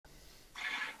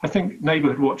I think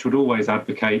Neighbourhood Watch would always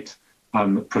advocate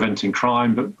preventing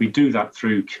crime, but we do that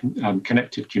through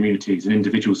connected communities and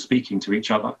individuals speaking to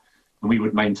each other. And we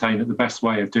would maintain that the best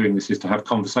way of doing this is to have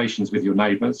conversations with your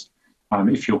neighbours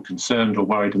if you're concerned or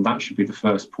worried, and that should be the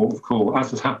first port of call,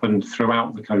 as has happened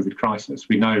throughout the COVID crisis.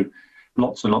 We know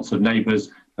lots and lots of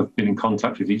neighbours have been in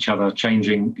contact with each other,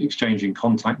 exchanging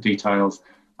contact details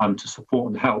to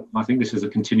support and help. And I think this is a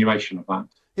continuation of that.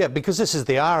 Yeah, because this is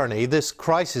the irony. This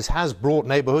crisis has brought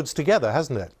neighbourhoods together,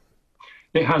 hasn't it?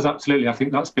 It has, absolutely. I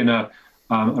think that's been a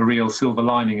real silver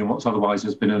lining in what's otherwise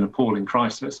has been an appalling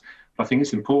crisis. But I think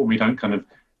it's important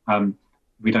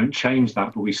we don't change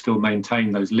that, but we still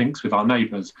maintain those links with our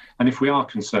neighbours. And if we are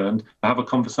concerned, to have a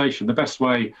conversation. The best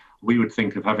way we would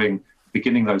think of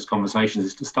beginning those conversations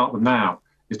is to start them now,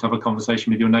 is to have a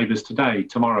conversation with your neighbours today,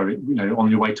 tomorrow, on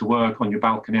your way to work, on your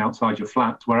balcony, outside your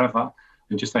flat, wherever,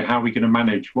 and just say, how are we going to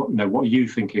manage, what are you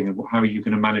thinking, and how are you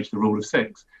going to manage the rule of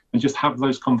six? And just have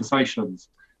those conversations.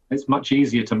 It's much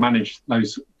easier to manage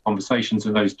those conversations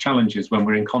and those challenges when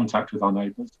we're in contact with our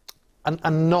neighbours.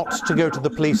 And not to go to the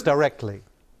police directly?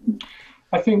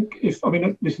 I think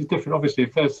this is different. Obviously,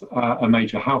 if there's a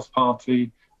major house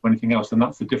party or anything else, then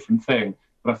that's a different thing.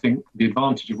 But I think the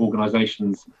advantage of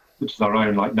organisations such as our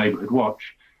own, like Neighbourhood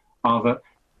Watch, are that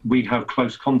we have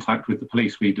close contact with the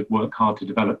police. We work hard to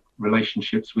develop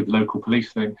relationships with local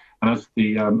policing. And as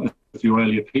your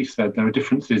earlier piece said, there are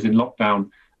differences in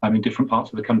lockdown in different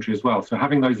parts of the country as well. So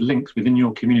having those links within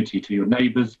your community to your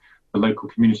neighbours, the local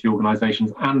community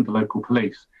organisations and the local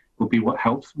police will be what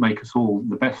helps make us all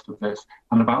the best of this,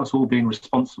 and about us all being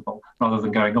responsible, rather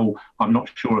than going, oh, I'm not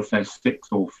sure if there's 6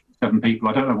 or 7 people.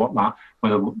 I don't know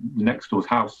whether the next door's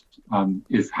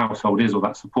household is, or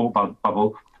that support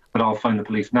bubble, but I'll phone the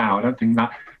police now. I don't think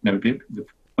that, the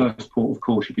first port of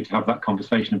call should be to have that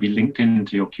conversation and be linked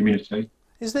into your community.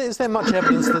 Is there much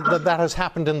evidence that has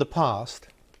happened in the past?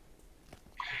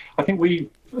 I think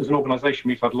as an organisation,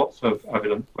 we've had lots of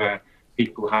evidence where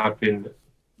people have been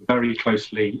very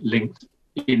closely linked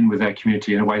in with their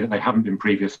community in a way that they haven't been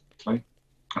previously.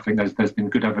 I think there's been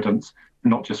good evidence,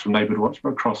 not just from Neighbourhood Watch, but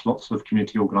across lots of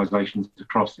community organisations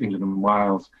across England and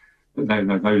Wales,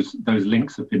 that those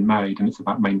links have been made, and it's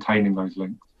about maintaining those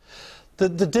links.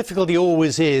 The difficulty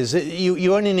always is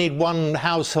you only need one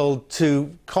household to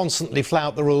constantly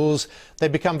flout the rules. They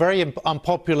become very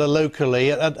unpopular locally,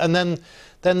 and then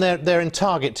they're in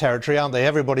target territory, aren't they?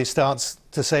 Everybody starts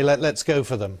to say, let's go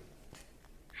for them.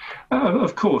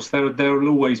 Of course, there will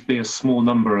always be a small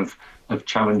number of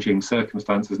challenging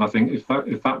circumstances, and I think if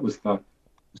that was the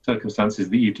circumstances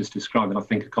that you just described, then I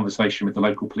think a conversation with the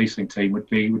local policing team would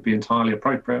be entirely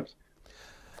appropriate.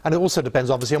 And it also depends,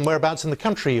 obviously, on whereabouts in the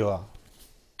country you are.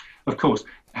 Of course,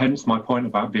 hence my point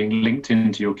about being linked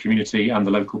into your community and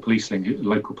the local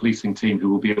policing team, who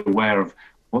will be aware of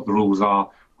what the rules are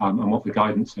and what the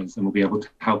guidance is, and will be able to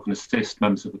help and assist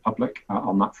members of the public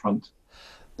on that front.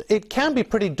 It can be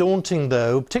pretty daunting,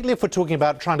 though, particularly if we're talking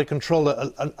about trying to control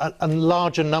a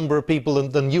larger number of people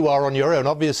than you are on your own,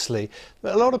 obviously.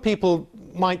 A lot of people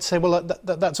might say, well,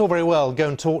 that's all very well, go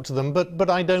and talk to them, but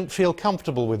I don't feel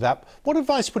comfortable with that. What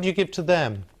advice would you give to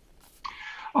them?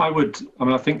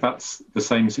 I think that's the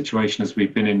same situation as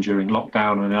we've been in during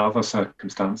lockdown and in other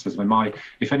circumstances.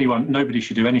 Nobody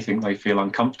should do anything they feel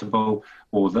uncomfortable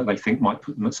or that they think might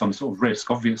put them at some sort of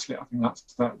risk. Obviously, I think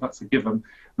that's a given.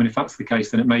 If that's the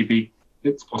case, then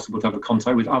it's possible to have a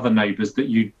contact with other neighbours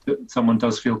that someone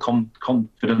does feel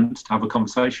confident to have a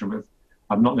conversation with.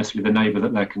 Not necessarily the neighbour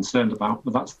that they're concerned about,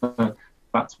 but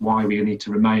that's why we need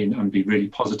to remain and be really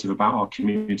positive about our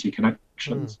community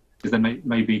connections. Because there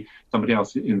may be somebody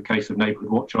else, in the case of Neighbourhood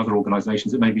Watch or other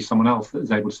organisations, it may be someone else that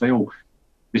is able to say, oh,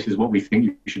 this is what we think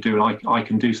you should do, and I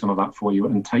can do some of that for you,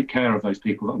 and take care of those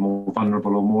people that are more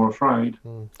vulnerable or more afraid.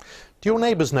 Do your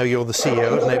neighbours know you're the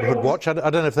CEO of Neighbourhood Watch? I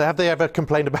don't know if have they ever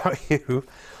complained about you?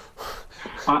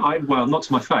 Well, not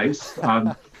to my face.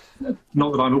 Not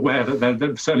that I'm aware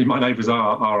that certainly my neighbours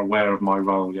are aware of my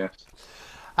role, yes.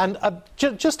 And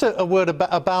just a word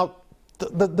about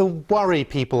the worry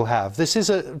people have. This is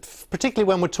particularly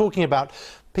when we're talking about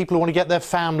people who want to get their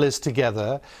families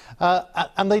together,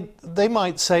 and they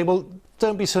might say, well,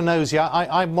 don't be so nosy.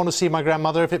 I want to see my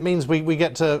grandmother. If it means we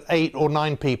get to 8 or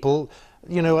 9 people,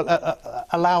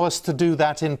 allow us to do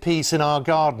that in peace in our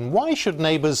garden. Why should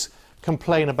neighbours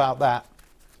complain about that?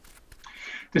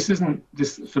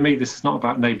 For me, this is not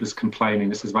about neighbours complaining.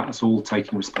 This is about us all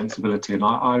taking responsibility. And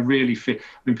I really feel,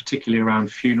 particularly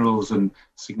around funerals and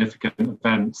significant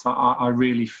events, I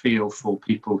really feel for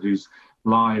people whose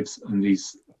lives and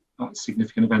these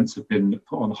significant events have been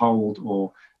put on hold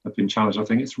or have been challenged. I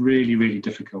think it's really, really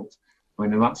difficult.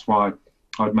 And that's why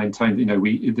I'd maintain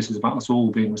that, this is about us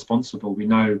all being responsible. We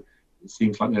know it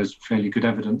seems like there's fairly good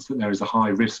evidence that there is a high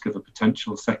risk of a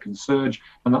potential second surge,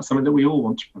 and that's something that we all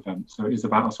want to prevent. So it is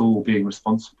about us all being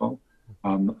responsible,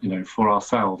 for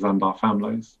ourselves and our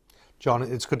families. John,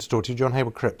 it's good to talk to you. John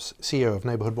Hayward-Cripps, CEO of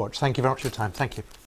Neighbourhood Watch. Thank you very much for your time. Thank you.